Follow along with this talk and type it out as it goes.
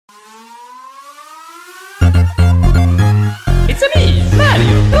It's a me,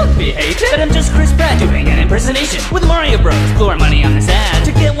 Mario. Don't be hated. But I'm just Chris Pratt doing an impersonation with Mario Bros. Blew our money on this ad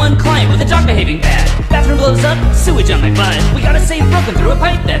to get one client with a dog behaving bad. Bathroom blows up, sewage on my butt. We gotta save Brooklyn through a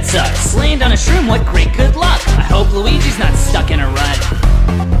pipe that sucks. Land on a shroom, what great good luck. I hope Luigi's not stuck in a rut.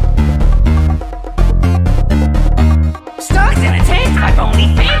 Stuck in a tank, I've only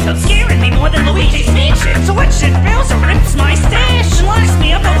phantom scaring me more than Luigi's mansion. So what shit fails or rips my stash and locks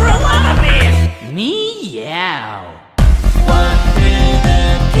me up over a lava pit? Meow. Walk through the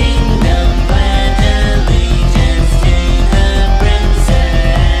kingdom, pledge allegiance to the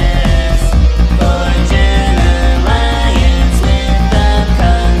princess. Forge an alliance with the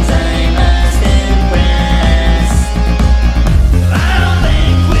cons I must impress. I'll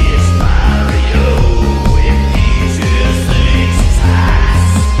vanquish Mario if he just thinks he's hot.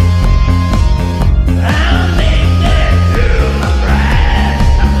 I'll make that girl my bride.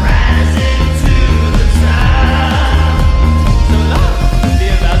 I'm rising to the top. So long,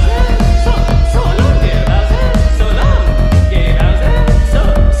 dear Bowser. So long, dear Bowser. So long, dear Bowser.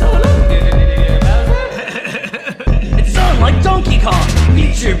 So long, dear Bowser. It's on like Donkey Kong.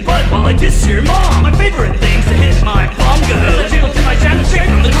 Beat your butt while I diss your mom. My favorite thing's to hit my bonga. The jiggle to my channel straight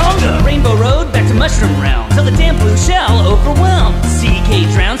from the Congo. Rainbow Road back to Mushroom Realm till the damn blue shell overwhelmed. CK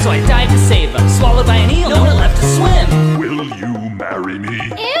drowned, so I dived to save him. Swallowed by an eel, no one left to swim. Will you marry me?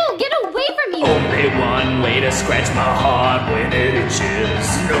 Ew, get away from me! Only one way to scratch my heart when it itches.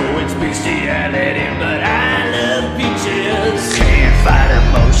 No, it's bestiality, but I love peaches. Can't fight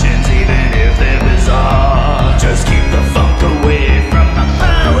emotions even if they're bizarre. Just keep the